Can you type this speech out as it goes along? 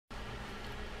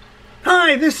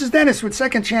Hi, this is Dennis with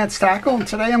Second Chance Tackle, and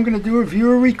today I'm going to do a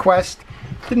viewer request.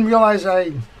 Didn't realize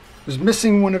I was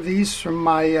missing one of these from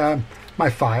my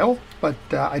file, but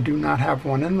I do not have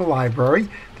one in the library.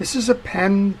 This is a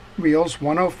Penn Reels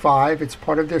 105. It's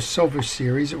part of their Silver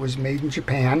Series. It was made in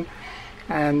Japan,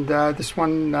 and this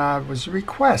one was a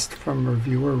request from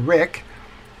reviewer Rick,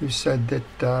 who said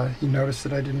that he noticed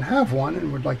that I didn't have one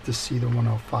and would like to see the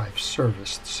 105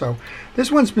 serviced. So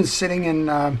this one's been sitting in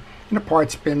a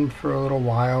parts bin for a little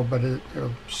while, but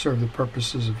it'll serve the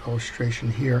purposes of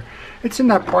illustration here. It's in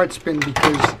that parts bin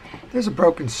because there's a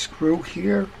broken screw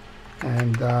here,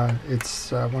 and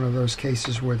it's one of those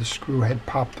cases where the screw head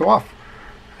popped off,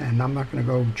 and I'm not going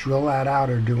to go drill that out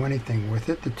or do anything with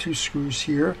it. The two screws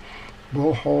here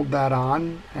will hold that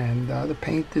on, and the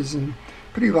paint is in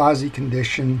pretty lousy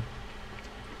condition,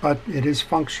 but it is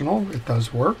functional. It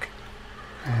does work,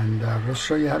 and we'll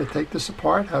show you how to take this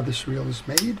apart, how this reel is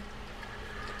made.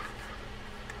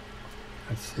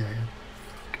 Let's see, I'm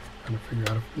trying to figure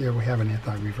out if, yeah, we have an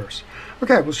anti-reverse.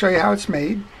 Okay, we'll show you how it's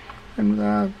made,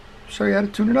 and show you how to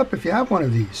tune it up if you have one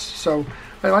of these. So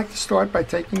I like to start by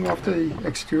taking off the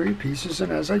exterior pieces,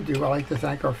 and as I do, I like to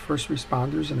thank our first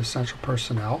responders and essential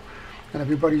personnel, and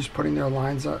everybody who's putting their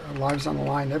lives on the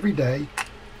line every day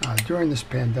during this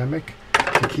pandemic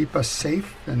to keep us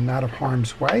safe and out of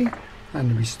harm's way, and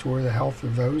to restore the health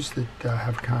of those that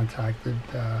have contacted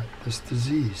this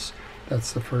disease.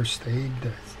 That's the first aid,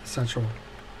 essential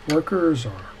workers,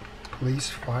 or police,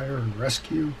 fire, and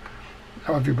rescue,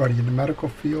 everybody in the medical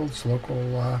fields,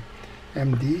 local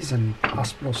MDs and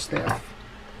hospital staff,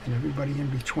 and everybody in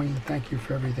between. Thank you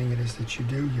for everything it is that you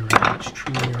do. Your efforts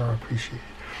truly are appreciated.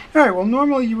 All right, well,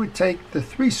 normally you would take the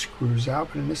 3 screws out,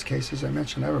 but in this case, as I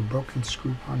mentioned, I have a broken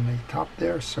screw on the top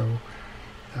there, so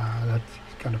that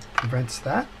kind of prevents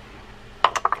that.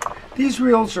 These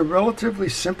reels are relatively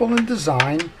simple in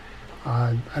design.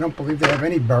 I don't believe they have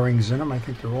any bearings in them. I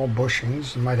think they're all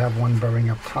bushings. You might have one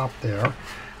bearing up top there.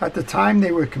 At the time,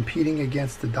 they were competing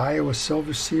against the Daiwa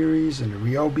Silver Series and the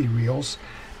Ryobi reels,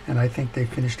 and I think they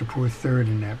finished a poor third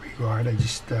in that regard.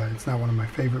 It's not one of my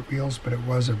favorite reels, but it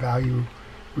was a value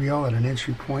reel at an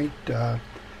entry point,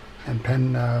 and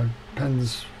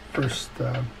Penn's first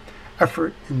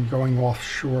effort in going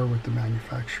offshore with the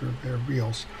manufacture of their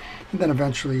reels. And then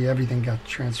eventually everything got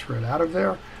transferred out of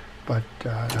there, but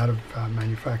out of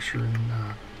manufacture in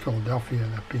Philadelphia,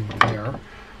 that being there.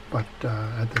 But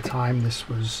at the time, this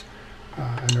was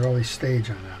an early stage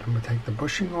on that. I'm going to take the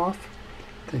bushing off,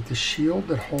 take the shield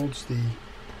that holds the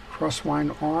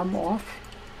crosswind arm off.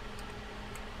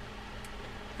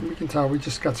 And we can tell we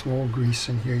just got some old grease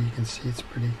in here. You can see it's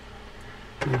pretty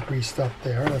greased up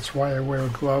there. That's why I wear a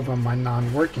glove on my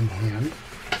non-working hand.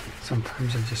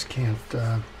 Sometimes I just can't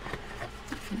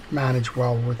manage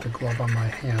well with the glove on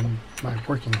my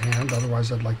working hand.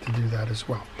 Otherwise, I'd like to do that as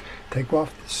well. Take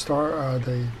off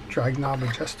the drag knob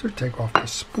adjuster, take off the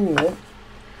spool.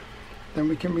 Then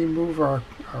we can remove our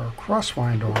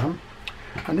crosswind arm.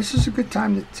 And this is a good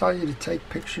time to tell you to take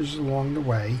pictures along the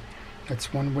way.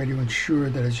 That's one way to ensure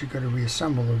that as you go to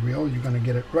reassemble the reel, you're going to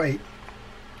get it right.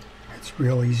 It's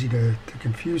real easy to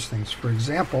confuse things. For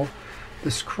example,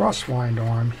 this crosswind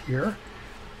arm here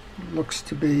looks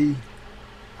to be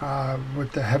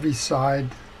with the heavy side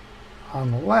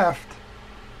on the left,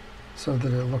 so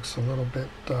that it looks a little bit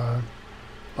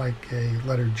like a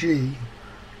letter G.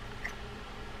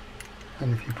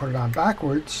 And if you put it on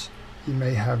backwards, you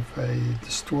may have a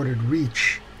distorted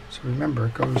reach. So remember,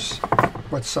 it goes,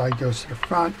 what side goes to the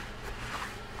front,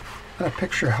 and a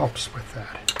picture helps with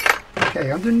that.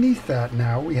 Okay, underneath that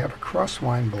now we have a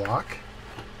crosswind block.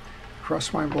 The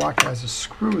crosswind block has a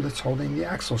screw that's holding the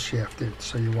axle shaft in,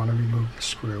 so you want to remove the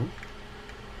screw.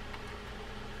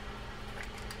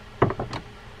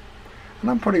 And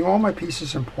I'm putting all my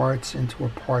pieces and parts into a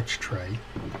parts tray.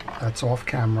 That's off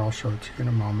camera. I'll show it to you in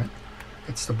a moment.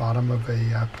 It's the bottom of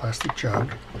a plastic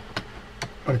jug,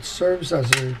 but it serves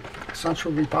as a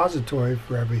central repository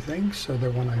for everything, so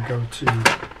that when I go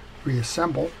to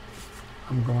reassemble,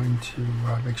 I'm going to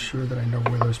make sure that I know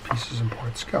where those pieces and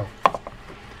parts go.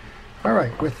 All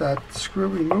right, with that screw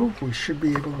removed, we should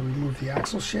be able to remove the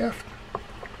axle shaft.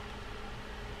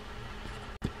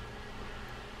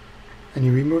 And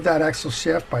you remove that axle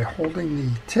shaft by holding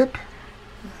the tip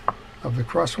of the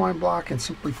crosswind block and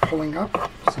simply pulling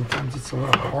up. Sometimes it's a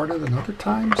little harder than other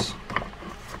times,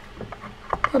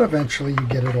 but eventually you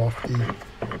get it off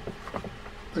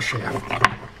the shaft.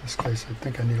 In this case, I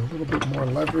think I need a little bit more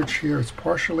leverage here. It's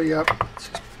partially up.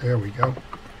 There we go.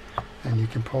 And you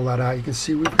can pull that out. You can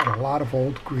see we've got a lot of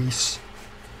old grease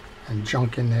and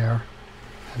junk in there,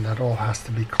 and that all has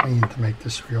to be cleaned to make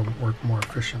this reel work more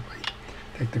efficiently.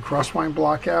 Take the crosswind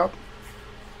block out.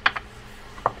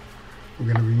 We're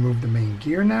going to remove the main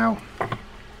gear now.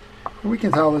 We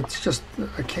can tell it's just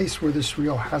a case where this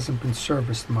reel hasn't been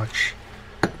serviced much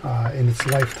in its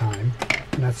lifetime,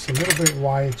 and that's a little bit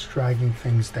why it's dragging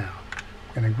things down.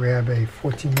 I'm going to grab a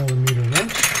 14mm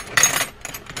wrench,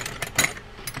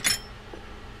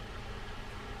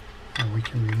 and we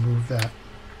can remove that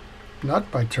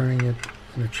nut by turning it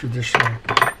in a traditional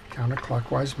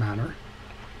counterclockwise manner.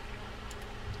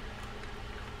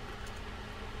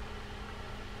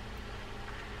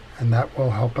 And that will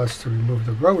help us to remove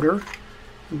the rotor.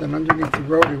 And then underneath the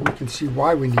rotor, we can see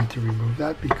why we need to remove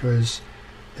that, because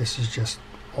this is just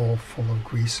all full of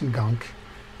grease and gunk.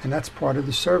 And that's part of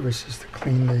the service, is to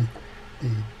clean the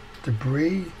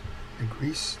debris, the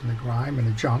grease and the grime and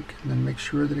the junk, and then make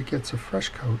sure that it gets a fresh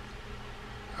coat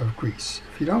of grease.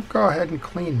 If you don't go ahead and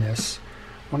clean this,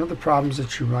 one of the problems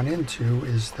that you run into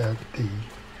is that the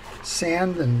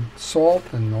sand and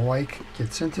salt and the like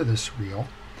gets into this reel.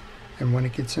 And when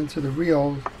it gets into the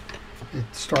reel, it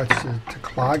starts to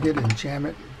clog it and jam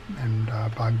it and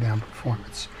bog down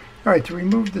performance. All right, to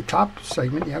remove the top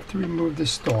segment, you have to remove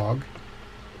this dog.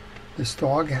 This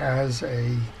dog has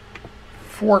a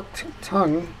forked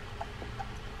tongue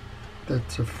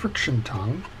that's a friction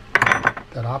tongue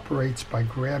that operates by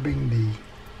grabbing the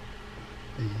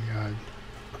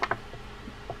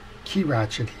key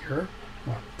ratchet here.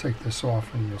 I'll take this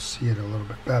off and you'll see it a little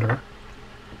bit better.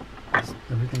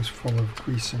 Everything's full of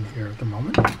grease in here at the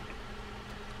moment.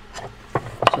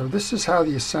 So this is how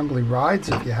the assembly rides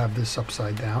if you have this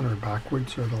upside down or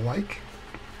backwards or the like.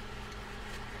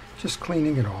 Just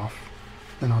cleaning it off.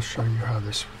 Then I'll show you how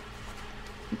this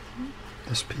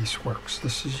piece works.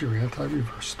 This is your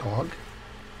anti-reverse dog.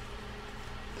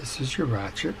 This is your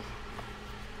ratchet.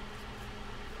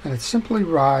 And it simply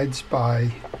rides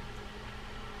by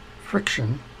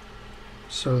friction,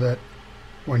 so that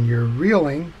when you're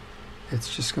reeling,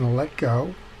 it's just going to let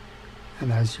go,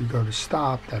 and as you go to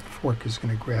stop, that fork is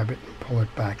going to grab it and pull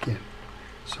it back in.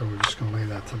 So we're just going to lay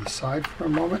that to the side for a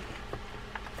moment.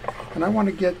 And I want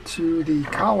to get to the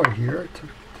collar here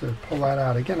to pull that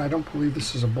out. Again, I don't believe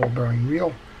this is a ball bearing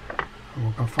reel.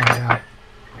 We're going to find out.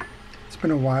 It's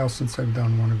been a while since I've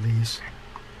done one of these.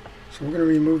 So we're going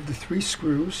to remove the 3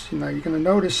 screws. Now you're going to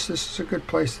notice this is a good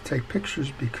place to take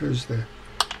pictures, because the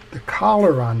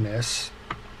collar on this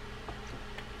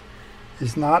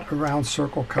is not a round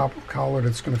circle collar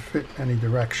that's going to fit in any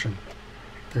direction.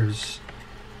 There's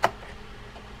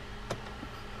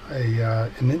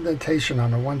an indentation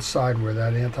on the one side where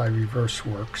that anti-reverse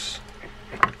works.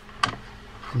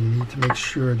 And you need to make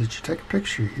sure that you take a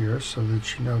picture here so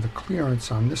that you know the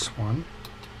clearance on this one,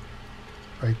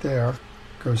 right there,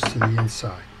 goes to the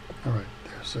inside. All right,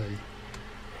 there's a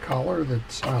collar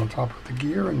that's on top of the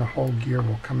gear, and the whole gear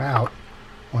will come out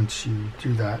once you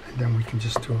do that, and then we can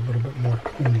just do a little bit more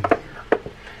cleaning here.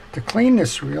 To clean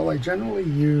this reel, I generally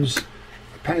use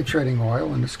penetrating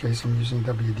oil. In this case, I'm using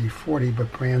WD-40, but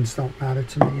brands don't matter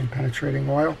to me in penetrating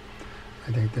oil.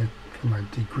 I think that from a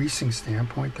degreasing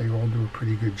standpoint, they all do a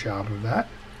pretty good job of that.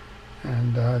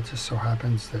 And it just so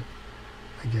happens that,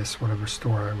 I guess, whatever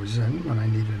store I was in, when I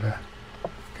needed a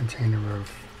container of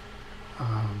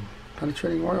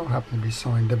penetrating oil, happened to be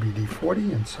selling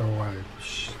WD-40, and so I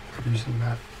was using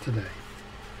that today.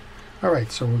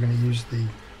 Alright, so we're going to use the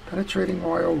penetrating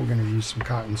oil, we're going to use some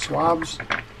cotton swabs,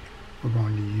 we're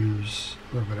going to use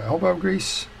a little bit of elbow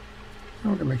grease,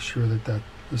 and we're going to make sure that that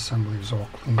assembly is all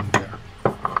clean there.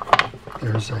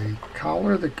 There's a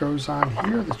collar that goes on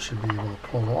here that should be able to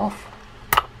pull off,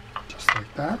 just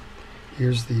like that.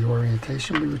 Here's the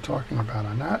orientation we were talking about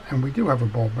on that, and we do have a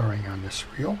ball bearing on this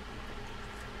reel.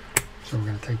 So we're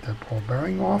going to take that ball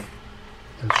bearing off.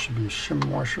 There should be a shim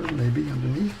washer maybe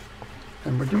underneath.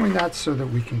 And we're doing that so that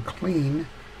we can clean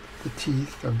the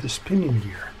teeth of this pinion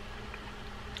gear.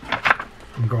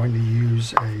 I'm going to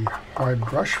use a hard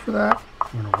brush for that.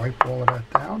 I'm going to wipe all of that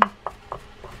down.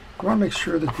 I want to make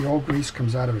sure that the old grease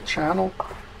comes out of a channel.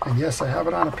 And yes, I have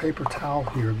it on a paper towel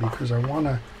here because I want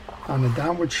to, on the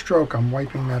downward stroke, I'm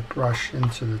wiping that brush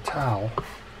into the towel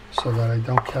so that I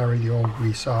don't carry the old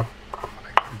grease up.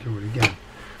 I can do it again.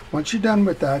 Once you're done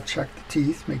with that, check the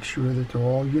teeth, make sure that they're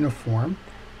all uniform,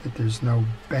 that there's no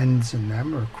bends in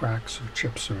them or cracks or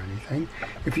chips or anything.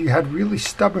 If you had really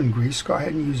stubborn grease, go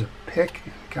ahead and use a pick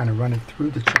and kind of run it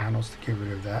through the channels to get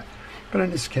rid of that. But in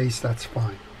this case, that's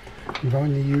fine. I'm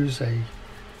going to use a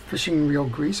fishing reel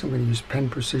grease. I'm going to use Penn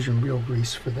Precision Reel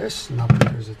Grease for this, not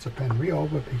because it's a Penn reel,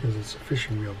 but because it's a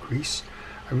fishing reel grease.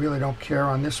 I really don't care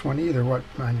on this one either what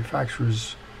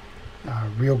manufacturer's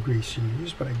reel grease you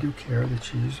use, but I do care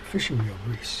that you use a fishing reel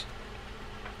grease.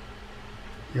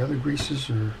 The other greases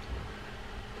are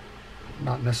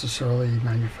not necessarily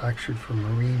manufactured for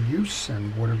marine use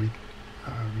and water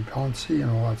repellency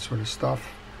and all that sort of stuff.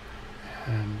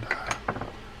 And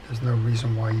there's no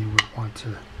reason why you would want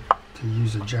to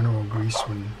use a general grease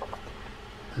when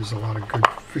there's a lot of good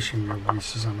fishing reel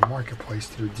greases on the marketplace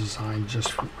that are designed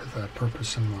just with that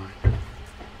purpose in mind.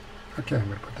 Okay, I'm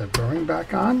going to put that bearing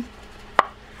back on.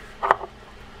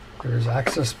 There is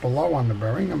access below on the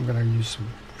bearing. I'm going to use some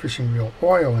fishing reel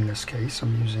oil in this case.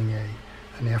 I'm using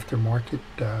an aftermarket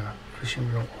fishing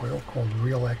reel oil called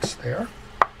Reel X there.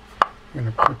 I'm going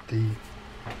to put the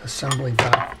assembly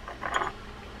back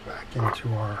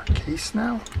into our case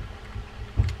now.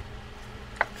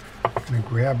 I'm going to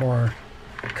grab our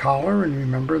collar, and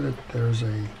remember that there's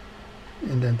a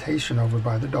indentation over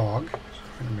by the dog, so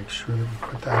I'm going to make sure that we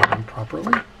put that on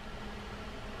properly.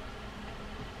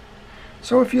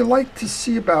 So if you like to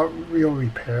see about reel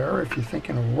repair, if you're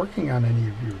thinking of working on any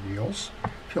of your reels,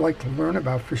 if you like to learn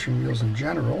about fishing reels in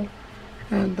general,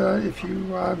 and if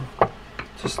you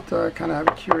just kind of have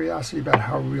a curiosity about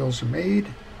how reels are made,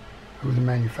 who the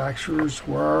manufacturers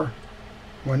were,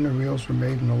 when the reels were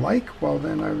made and the like, well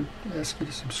then I would ask you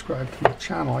to subscribe to my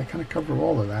channel. I kind of cover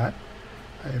all of that.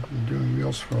 I've been doing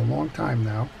reels for a long time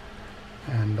now,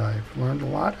 and I've learned a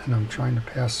lot, and I'm trying to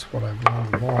pass what I've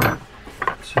learned along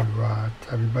to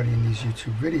everybody in these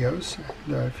YouTube videos.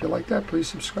 And if you like that, please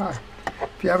subscribe.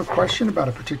 If you have a question about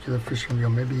a particular fishing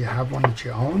reel, maybe you have one that you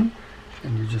own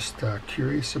and you're just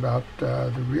curious about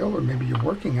the reel, or maybe you're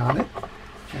working on it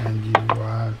and you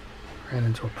ran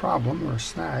into a problem or a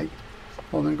snag,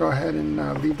 well then go ahead and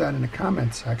leave that in the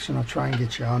comment section. I'll try and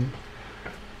get you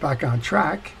back on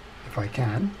track if I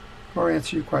can, or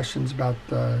answer your questions about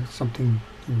something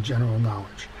in general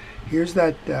knowledge. Here's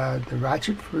the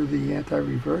ratchet for the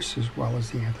anti-reverse as well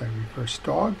as the anti-reverse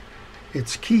dog.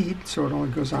 It's keyed, so it only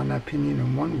goes on that pinion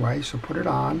in one way, so put it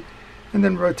on and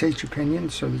then rotate your pinion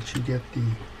so that you get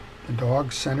the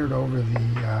dog centered over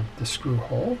the screw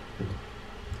hole.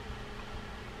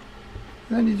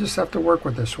 Then you just have to work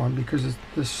with this one because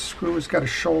this screw has got a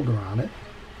shoulder on it,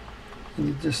 and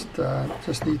you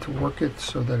just need to work it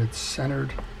so that it's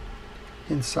centered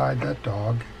inside that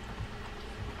dog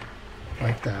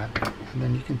like that, and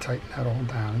then you can tighten that all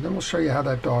down, and then we'll show you how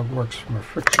that dog works from a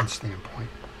friction standpoint.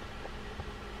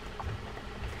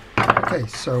 Okay,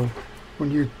 so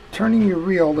when you're turning your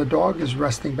reel, the dog is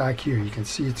resting back here. You can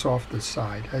see it's off the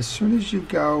side. As soon as you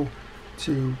go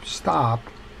to stop,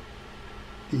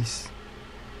 these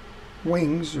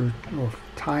wings or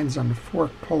tines on the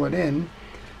fork pull it in,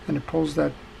 and it pulls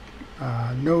that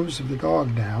nose of the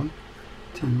dog down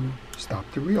to stop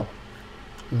the reel.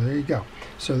 So there you go.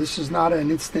 So this is not an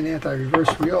instant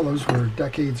anti-reverse reel. Those were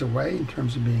decades away in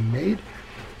terms of being made,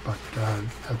 but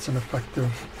that's an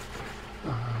effective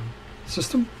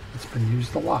system. It's been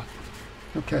used a lot.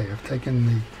 Okay, I've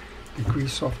taken the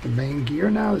grease off the main gear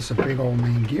now. This is a big old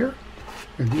main gear.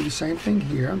 I'm going to do the same thing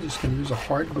here. I'm just going to use a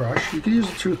hard brush. You can use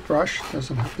a toothbrush. It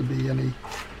doesn't have to be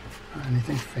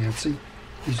anything fancy.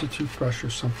 Use a toothbrush or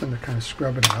something to kind of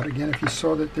scrub it out. Again, if you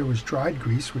saw that there was dried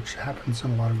grease, which happens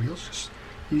in a lot of reels, just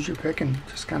use your pick and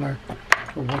just kind of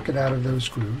work it out of those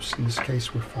grooves. In this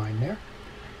case, we're fine there.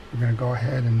 We're going to go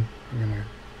ahead and we're going to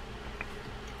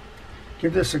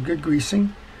give this a good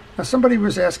greasing. Now, somebody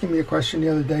was asking me a question the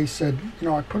other day, said, you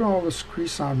know, I put all this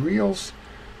grease on reels,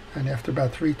 and after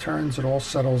about 3 turns, it all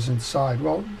settles inside.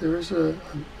 Well, there is an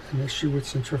issue with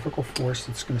centrifugal force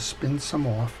that's going to spin some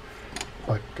off,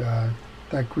 but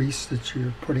that grease that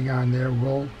you're putting on there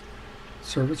will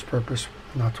serve its purpose,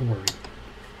 not to worry.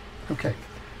 Okay,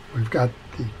 we've got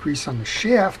the grease on the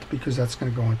shaft because that's going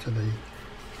to go into the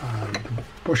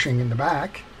bushing in the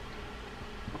back,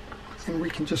 and we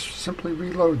can just simply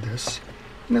reload this.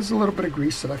 And there's a little bit of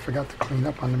grease that I forgot to clean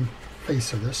up on the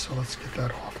face of this, so let's get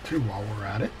that off too while we're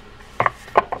at it.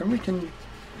 Then we can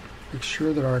make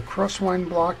sure that our crosswind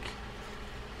block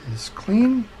is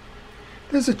clean.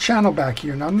 There's a channel back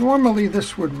here. Now normally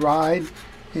this would ride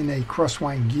in a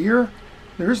crosswind gear.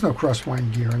 There is no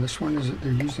crosswind gear, and this one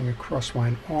they're using a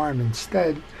crosswind arm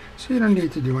instead, so you don't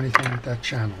need to do anything with that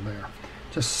channel there.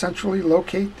 Just centrally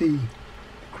locate the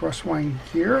crosswind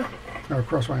gear, or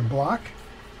crosswind block.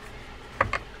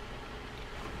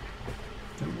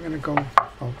 Then we're going to go,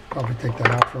 I'll probably take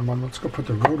that out for a moment. Let's go put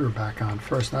the rotor back on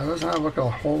first. Now doesn't that look a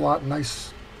whole lot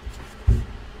nice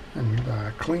and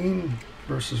clean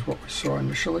versus what we saw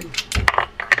initially?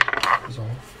 There's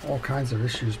all kinds of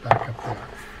issues back up there.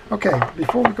 Okay,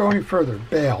 before we go any further,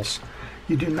 bails.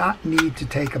 You do not need to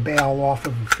take a bail off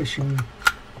of a fishing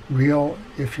reel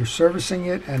if you're servicing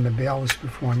it and the bail is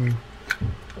performing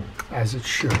as it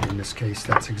should. In this case,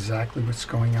 that's exactly what's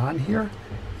going on here.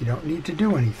 You don't need to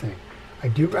do anything. I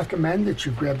do recommend that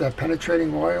you grab that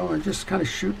penetrating oil and just kind of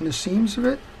shoot in the seams of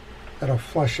it. That'll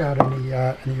flush out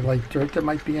any light dirt that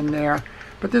might be in there.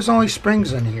 But there's only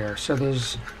springs in here, so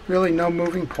there's really no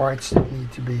moving parts that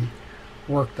need to be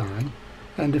worked on.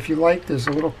 And if you like, there's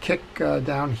a little kick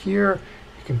down here.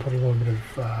 You can put a little bit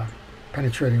of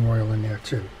penetrating oil in there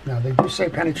too. Now they do say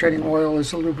penetrating oil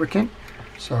is a lubricant,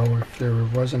 so if there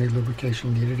was any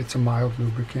lubrication needed, it's a mild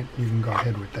lubricant. You can go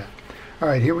ahead with that. All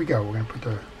right, here we go. We're going to put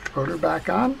the rotor back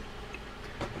on.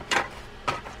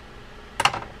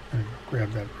 And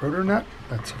grab that rotor nut.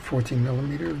 That's a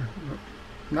 14mm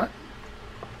nut.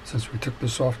 Since we took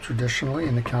this off traditionally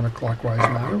in the counterclockwise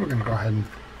manner, we're going to go ahead and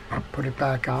put it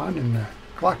back on in the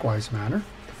clockwise manner.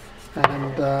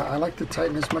 And I like to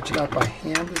tighten as much of that by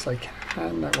hand as I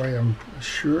can. That way I'm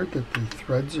assured that the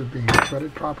threads are being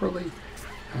threaded properly,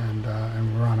 and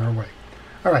we're on our way.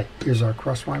 All right, here's our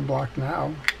crosswind block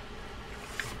now.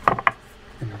 I'm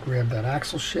going to grab that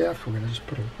axle shaft. We're going to just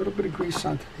put a little bit of grease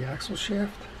onto the axle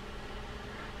shaft.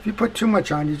 If you put too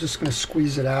much on, you're just going to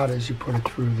squeeze it out as you put it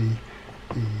through the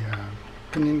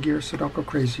pinion gear, so don't go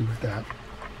crazy with that.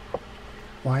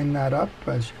 Line that up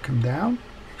as you come down.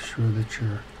 Make sure that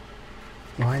you're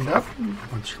lined up.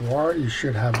 Once you are, you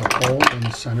should have a hole in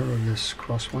the center of this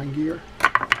crosswind gear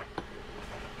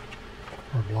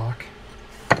or block.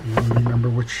 And then remember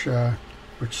which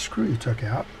screw you took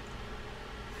out.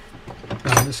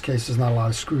 Now in this case, there's not a lot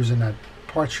of screws in that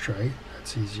parts tray.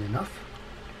 That's easy enough.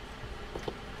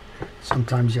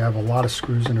 Sometimes you have a lot of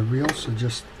screws in a reel, so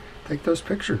just take those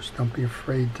pictures. Don't be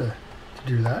afraid to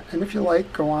do that. And if you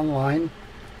like, go online.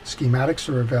 Schematics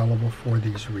are available for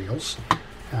these reels.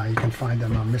 You can find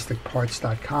them on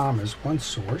mysticparts.com as one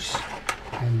source.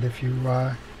 And if you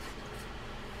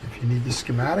need the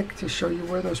schematic to show you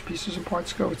where those pieces and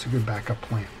parts go, it's a good backup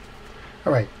plan.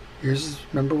 All right,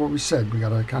 remember what we said. We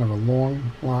got a kind of a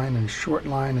long line and a short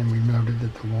line, and we noted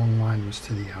that the long line was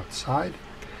to the outside.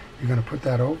 You're going to put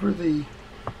that over the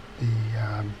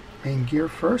main gear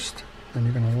first. Then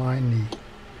you're going to line the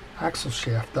axle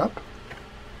shaft up,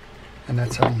 and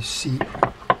that's how you seat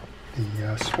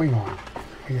the swing arm.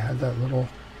 We had that little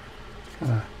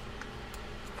kind of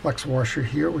flex washer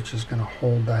here, which is going to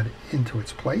hold that into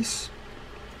its place.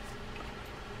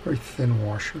 Very thin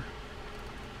washer.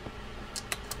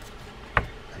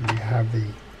 And you have the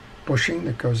bushing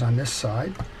that goes on this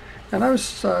side. And I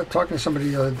was talking to somebody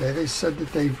the other day. They said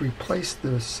that they've replaced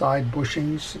the side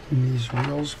bushings in these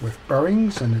reels with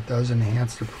bearings, and it does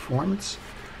enhance the performance.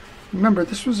 Remember,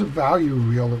 this was a value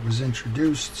reel that was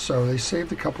introduced, so they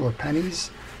saved a couple of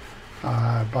pennies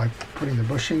by putting the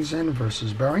bushings in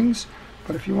versus bearings.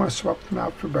 But if you want to swap them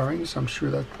out for bearings, I'm sure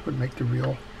that would make the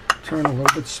reel turn a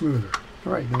little bit smoother.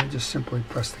 All right, then we just simply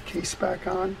press the case back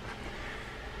on.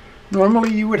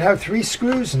 Normally you would have 3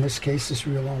 screws. In this case, this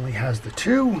reel only has the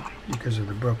 2 because of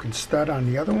the broken stud on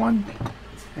the other one.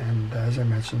 And as I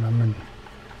mentioned,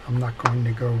 I'm not going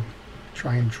to go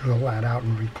try and drill that out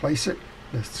and replace it.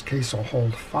 This case will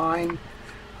hold fine.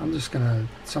 I'm just going to,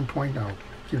 at some point, I'll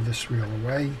give this reel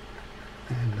away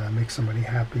and make somebody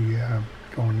happy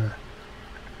going to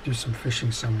do some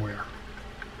fishing somewhere.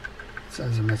 So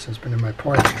as I mentioned, it's been in my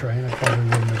parts tray, and I probably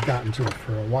wouldn't have gotten to it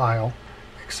for a while,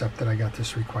 except that I got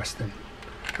this request in.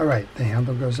 All right, the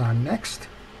handle goes on next.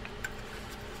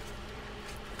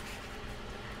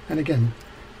 And again,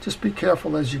 just be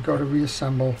careful as you go to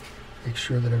reassemble. Make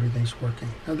sure that everything's working.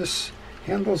 Now this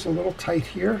handle's a little tight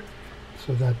here,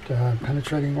 so that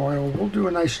penetrating oil will do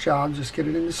a nice job. Just get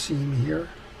it in the seam here.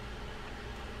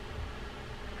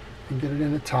 And get it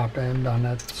in the top end on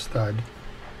that stud.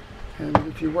 And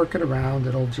if you work it around,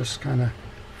 it'll just kind of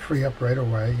free up right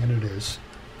away, and it is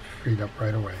freed up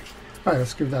right away. All right,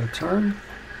 let's give that a turn.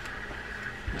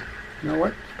 You know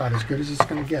what? About as good as it's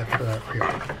going to get for that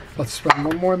reel. Let's spend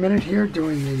one more minute here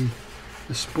doing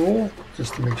the spool,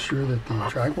 just to make sure that the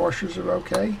drag washers are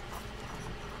okay.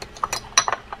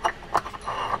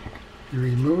 You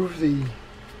remove the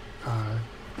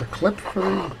clip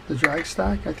for the drag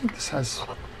stack. I think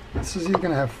this is either going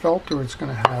to have felt, or it's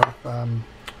going to have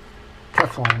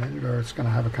Teflon in it, or it's going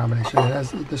to have a combination.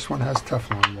 This one has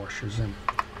Teflon washers in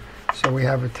it. So we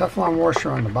have a Teflon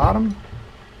washer on the bottom.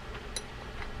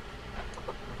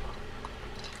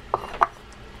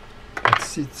 That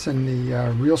seats in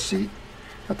the reel seat.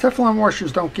 Now, Teflon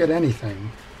washers don't get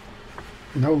anything.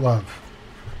 No love.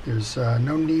 There's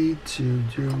no need to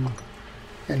do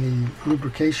any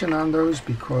lubrication on those,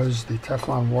 because the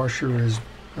Teflon washer is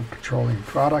a petroleum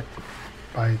product.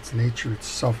 By its nature, it's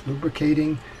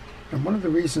self-lubricating. And one of the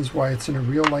reasons why it's in a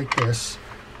reel like this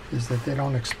is that they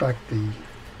don't expect the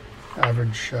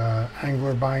average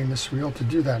angler buying this reel to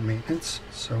do that maintenance,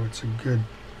 so it's a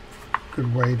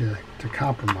good way to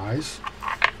compromise.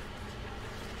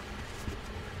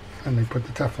 And they put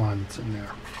the Teflons in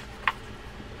there.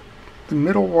 The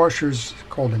middle washer is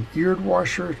called an eared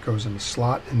washer. It goes in a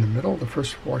slot in the middle. The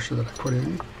first washer that I put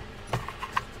in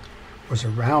was a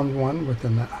round one with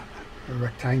a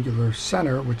rectangular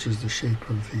center, which is the shape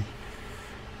of the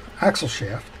axle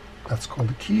shaft. That's called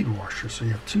a keyed washer. So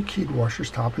you have two keyed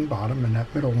washers, top and bottom, and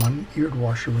that middle one, eared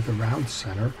washer with a round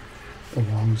center,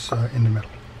 belongs in the middle.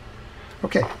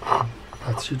 Okay,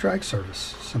 that's your drag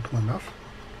service. Simple enough.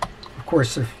 Of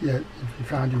course, if you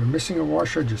found you were missing a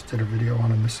washer, I just did a video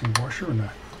on a missing washer in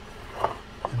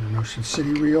an Ocean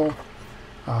City reel.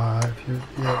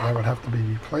 That would have to be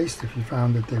replaced. If you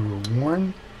found that they were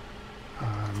worn,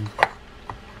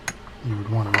 you would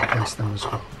want to replace them as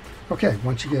well. Okay,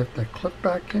 once you get that clip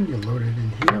back in, you load it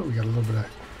in here. We got a little bit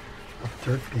of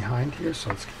dirt behind here, so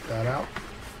let's get that out.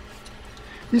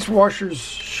 These washers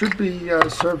should be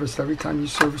serviced every time you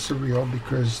service a reel,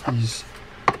 because these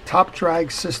top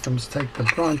drag systems take the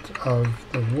brunt of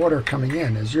the water coming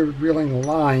in. As you're reeling the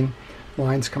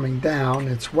line's coming down,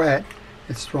 it's wet,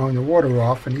 it's throwing the water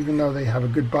off, and even though they have a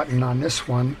good button on this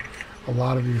one, a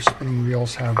lot of your spinning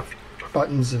reels have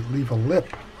buttons that leave a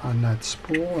lip on that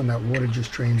spool, and that water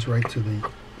just drains right to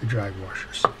the drag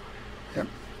washers. Yep,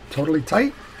 totally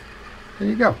tight. There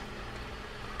you go.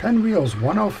 Penn Reels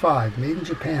 105, made in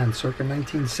Japan, circa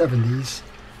 1970s,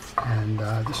 and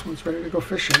this one's ready to go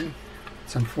fishing.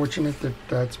 It's unfortunate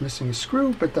that it's missing a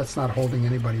screw, but that's not holding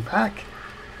anybody back,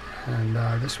 and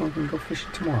this one can go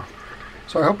fishing tomorrow.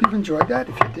 So I hope you've enjoyed that.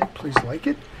 If you did, please like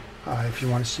it. If you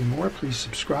want to see more, please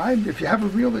subscribe. If you have a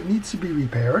reel that needs to be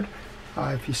repaired,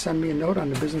 if you send me a note on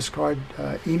the business card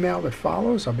email that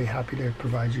follows, I'll be happy to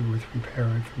provide you with repair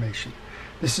information.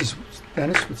 This is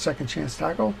Dennis with Second Chance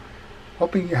Tackle.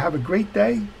 Hoping you have a great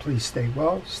day. Please stay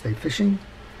well, stay fishing,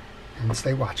 and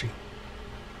stay watching.